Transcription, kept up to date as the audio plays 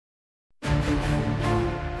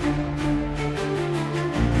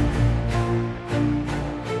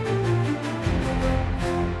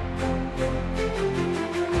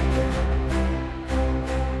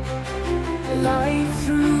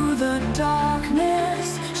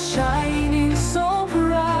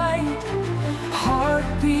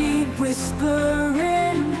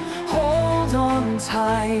whispering, hold on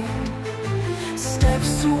tight.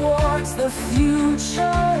 Steps towards the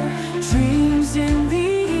future, dreams in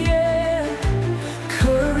the air.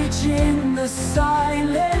 Courage in the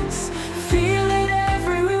silence, feel it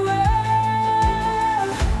everywhere.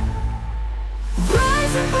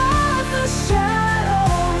 Rise above the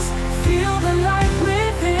shadows, feel the light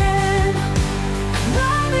within.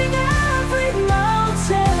 Climbing every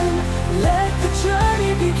mountain, let the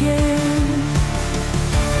journey begin.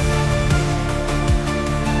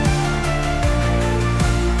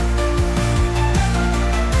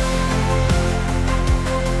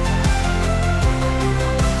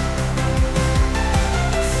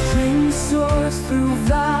 Strings soar through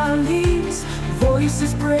valleys,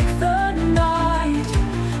 voices break the night.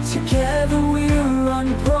 Together we're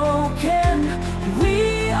unbroken,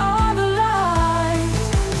 we are the light.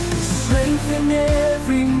 Strength in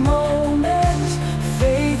every moment,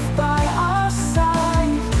 faith by our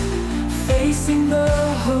side. Facing the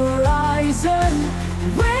horizon,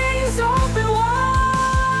 wings open wide.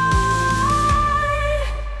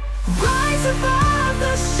 Rise above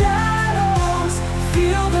the shadows,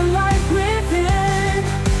 feel the light within.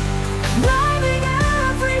 Climbing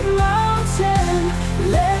every mountain,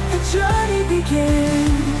 let the journey begin.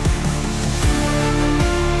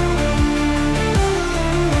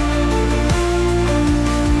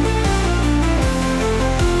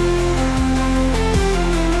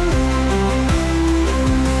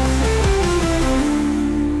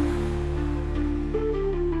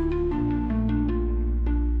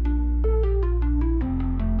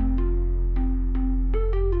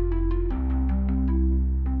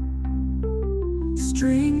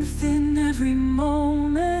 Strength in every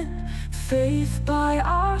moment, faith by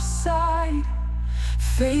our side.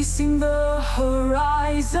 Facing the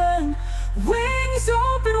horizon, wings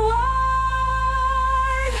open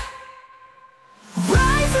wide.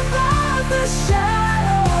 Rise above the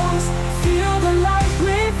shadows, feel the light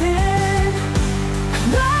within.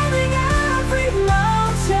 Climbing every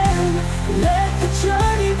mountain, let the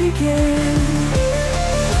journey begin.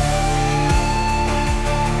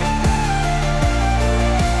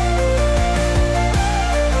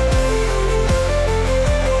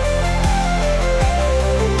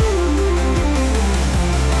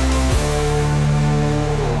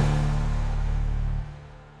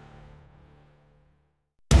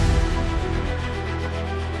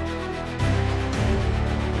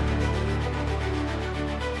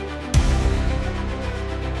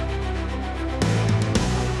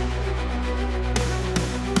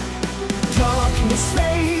 Darkness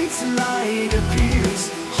fades, light appears.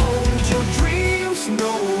 Hold your dreams,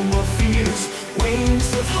 no more fears. Wings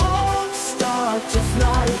of hope start to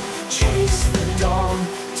fly. Chase the dawn,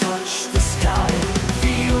 touch the sky.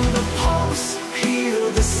 Feel the pulse, hear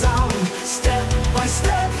the sound. Step by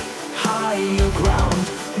step, higher ground.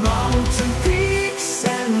 Mountain peaks,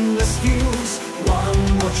 endless views. One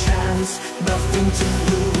more chance, nothing to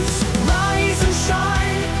lose. Rise and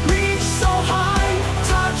shine, reach so high.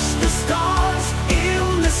 Touch the stars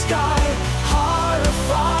in the sky. Heart of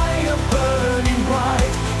fire burning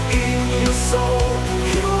bright. In your soul,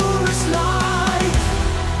 purest light.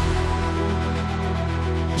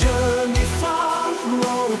 Journey far,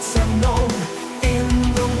 roads unknown. In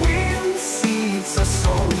the wind, seeds are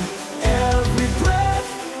sown. Every breath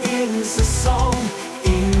is a song.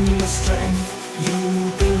 In your strength, you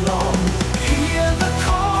belong. Hear the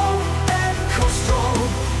call, echo strong.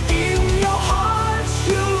 In your heart,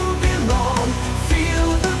 you belong. Feel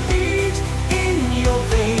the beat in your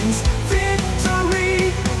veins. Victory,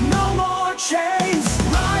 no more chains.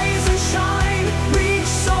 Rise and shine,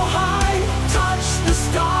 reach so high. Touch the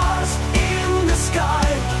stars in the sky.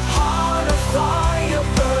 Heart of fire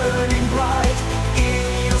burning bright. In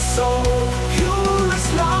your soul, purest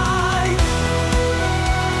light.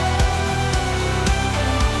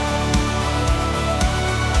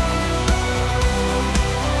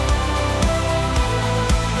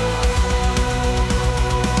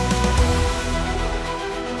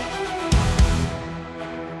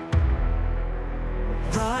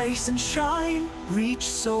 Rise and shine, reach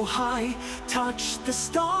so high. Touch the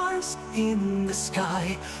stars in the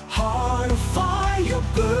sky. Heart of fire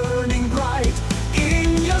burning bright.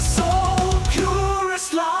 In your soul,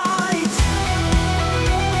 purest light.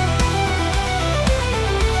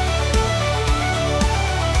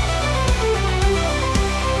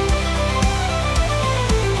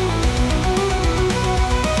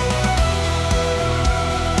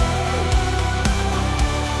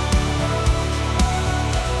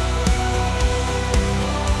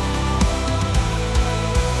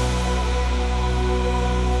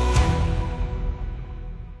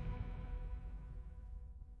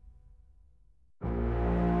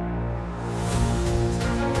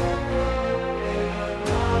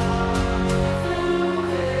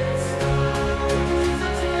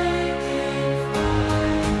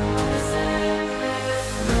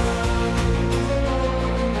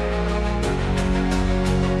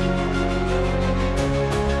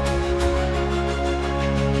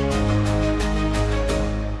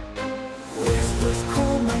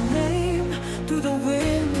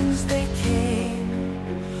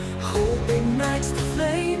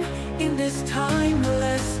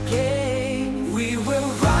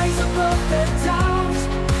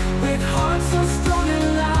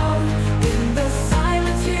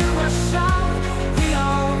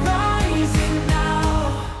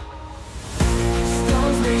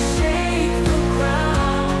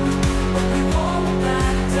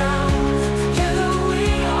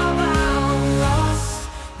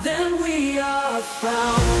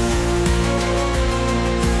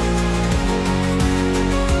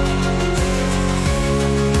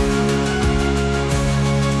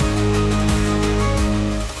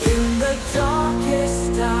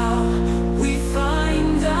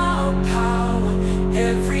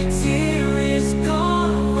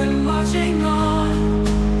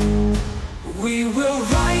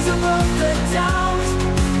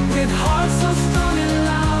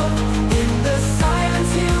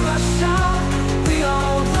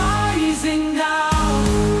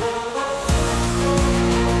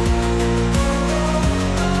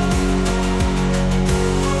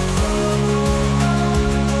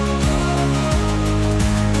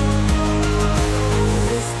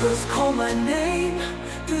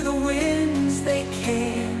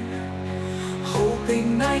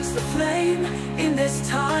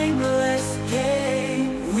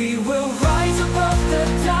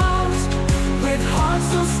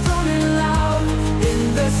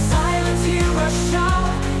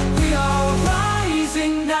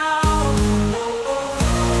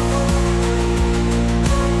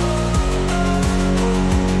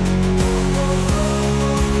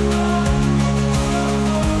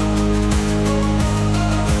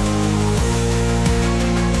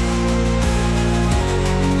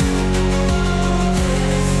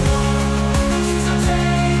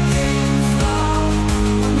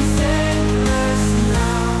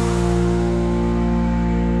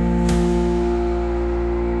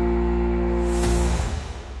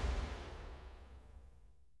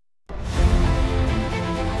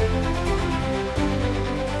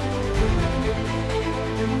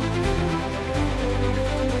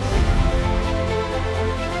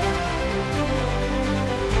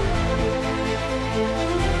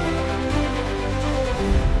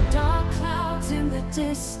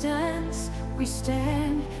 silence, we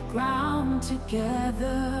stand ground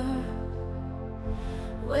together.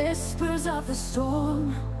 Whispers of the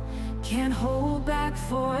storm can't hold back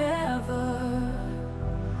forever.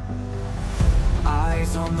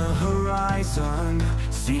 Eyes on the horizon,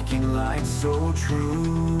 seeking light so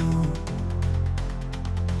true.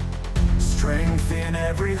 Strength in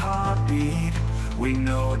every heartbeat, we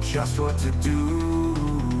know just what to do.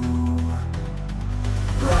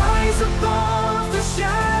 Rise above the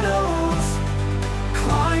shadows,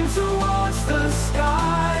 climb towards the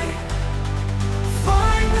sky.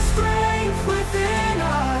 Find the strength within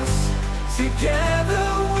us, together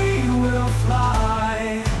we will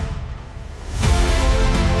fly.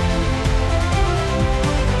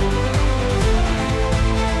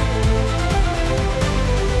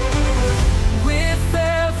 With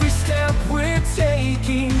every step we're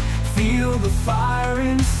taking, feel the fire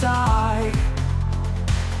inside.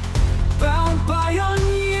 Bound by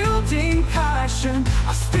unyielding passion,